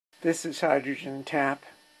This is hydrogen tap.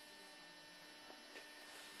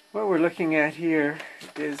 What we're looking at here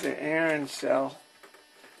is an Aran cell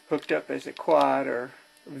hooked up as a quad or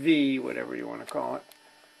V, whatever you want to call it.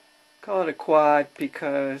 Call it a quad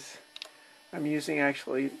because I'm using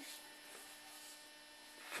actually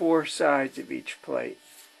 4 sides of each plate.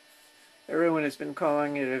 Everyone has been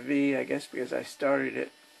calling it a V, I guess because I started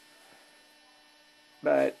it.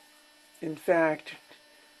 But in fact,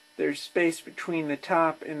 there's space between the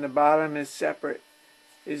top and the bottom is separate,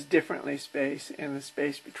 is differently spaced, and the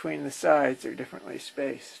space between the sides are differently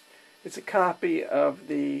spaced. It's a copy of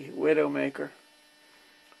the Widowmaker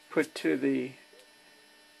put to the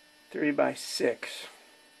 3x6.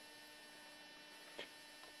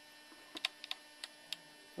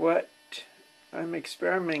 What I'm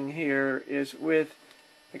experimenting here is with,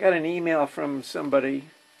 I got an email from somebody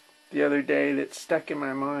the other day that stuck in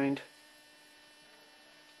my mind.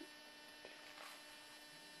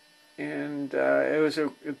 And it was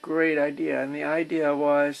a great idea. And the idea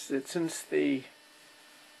was that since the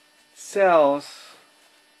cells,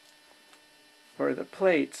 or the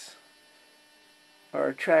plates, are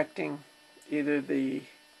attracting either the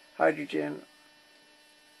hydrogen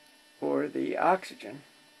or the oxygen,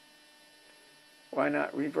 why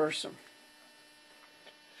not reverse them?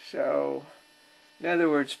 So, in other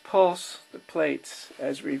words, pulse the plates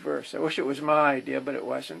as reverse. I wish it was my idea, but it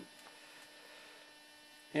wasn't.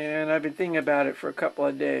 And I've been thinking about it for a couple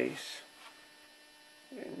of days.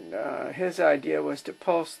 And his idea was to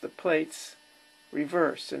pulse the plates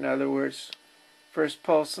reverse. In other words, first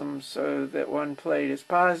pulse them so that one plate is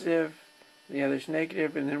positive, the other's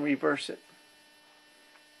negative, and then reverse it.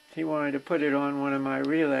 He wanted to put it on one of my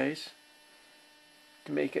relays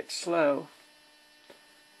to make it slow.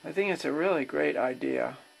 I think it's a really great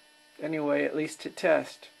idea. Anyway, at least to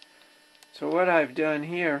test. So what I've done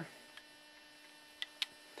here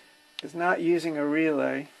is not using a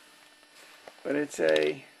relay, but it's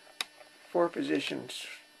a 4-position,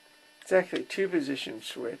 it's actually 2-position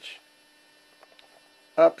switch.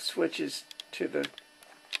 Up switches to the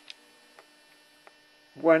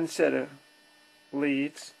one set of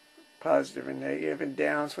leads, positive and negative, and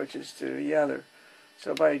down switches to the other.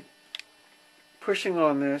 So by pushing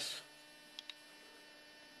on this,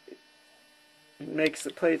 it makes the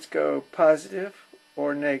plates go positive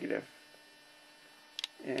or negative.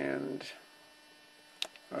 And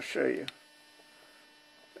I'll show you.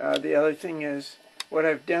 The other thing is, what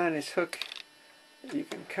I've done is hook, you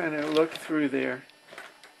can kind of look through there.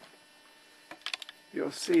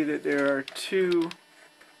 You'll see that there are 2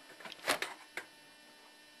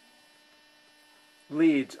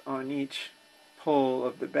 leads on each pole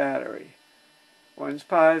of the battery. One's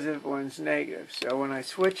positive, one's negative. So when I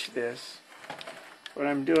switch this, what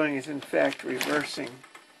I'm doing is in fact reversing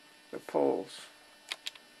the poles.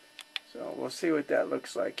 So we'll see what that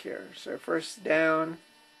looks like here. So first down,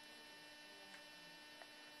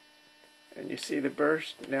 and you see the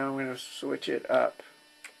burst. Now I'm going to switch it up.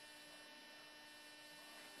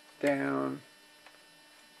 Down,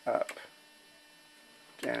 up,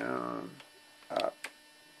 down, up.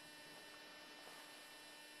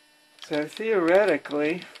 So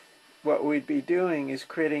theoretically, what we'd be doing is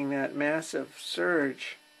creating that massive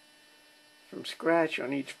surge from scratch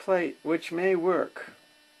on each plate, which may work.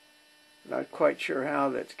 Not quite sure how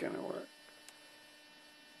that's going to work.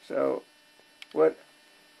 So what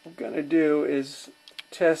I'm going to do is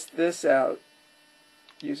test this out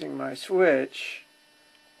using my switch,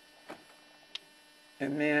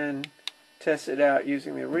 and then test it out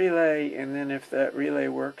using the relay, and then if that relay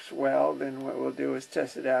works well, then what we'll do is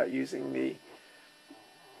test it out using the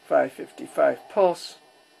 555 pulse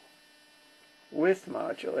width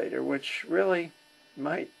modulator, which really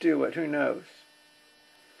might do it, who knows.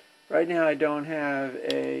 Right now I don't have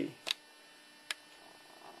a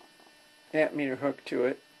amp meter hooked to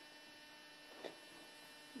it,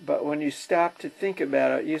 but when you stop to think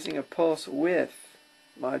about it, using a pulse width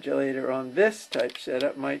modulator on this type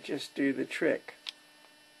setup might just do the trick.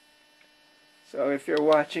 So if you're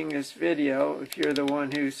watching this video, if you're the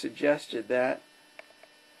one who suggested that,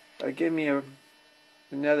 give me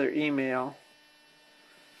another email,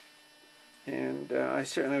 and I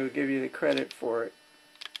certainly will give you the credit for it.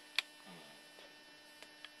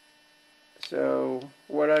 So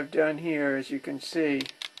what I've done here, as you can see,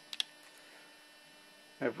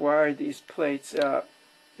 I've wired these plates up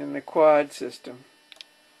in the quad system.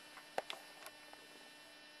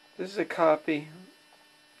 This is a copy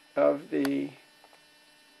of the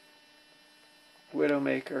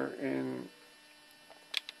Widowmaker and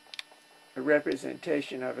a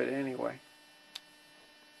representation of it anyway.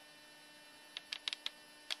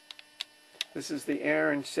 This is the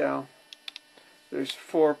Aaron cell. There's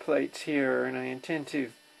 4 plates here, and I intend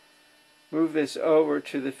to move this over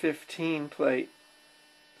to the 15 plate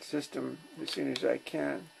system as soon as I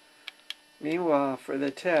can. Meanwhile, for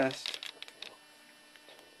the test,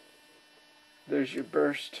 there's your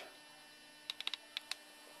burst,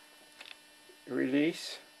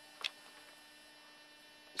 release,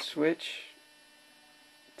 switch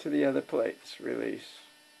to the other plates, release,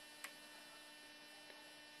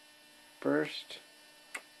 burst,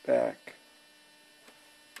 back,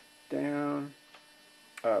 down,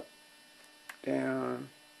 up, down,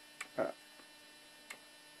 up.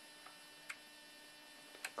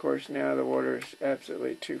 Of course, now the water is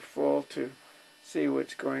absolutely too full to see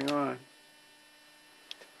what's going on.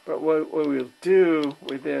 But what we'll do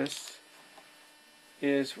with this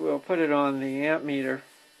is we'll put it on the amp meter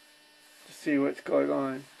to see what's going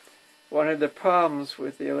on. One of the problems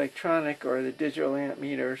with the electronic or the digital amp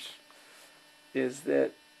meters is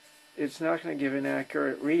that it's not going to give an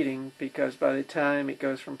accurate reading, because by the time it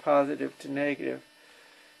goes from positive to negative,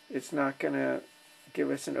 it's not going to give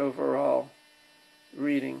us an overall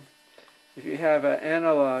reading. If you have an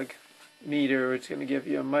analog meter, it's going to give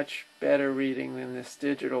you a much better reading than this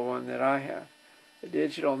digital one that I have. The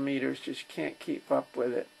digital meters just can't keep up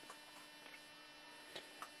with it.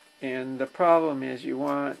 And the problem is you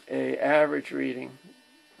want an average reading,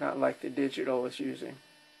 not like the digital is using.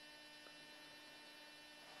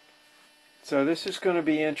 So this is going to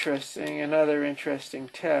be interesting, another interesting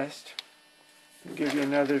test. I'll give you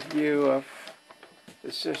another view of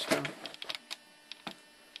the system.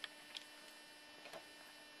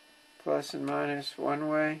 Plus and minus one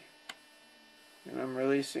way, and I'm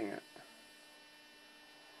releasing it.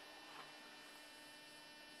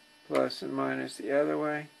 Plus and minus the other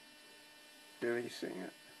way, releasing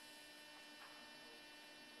it.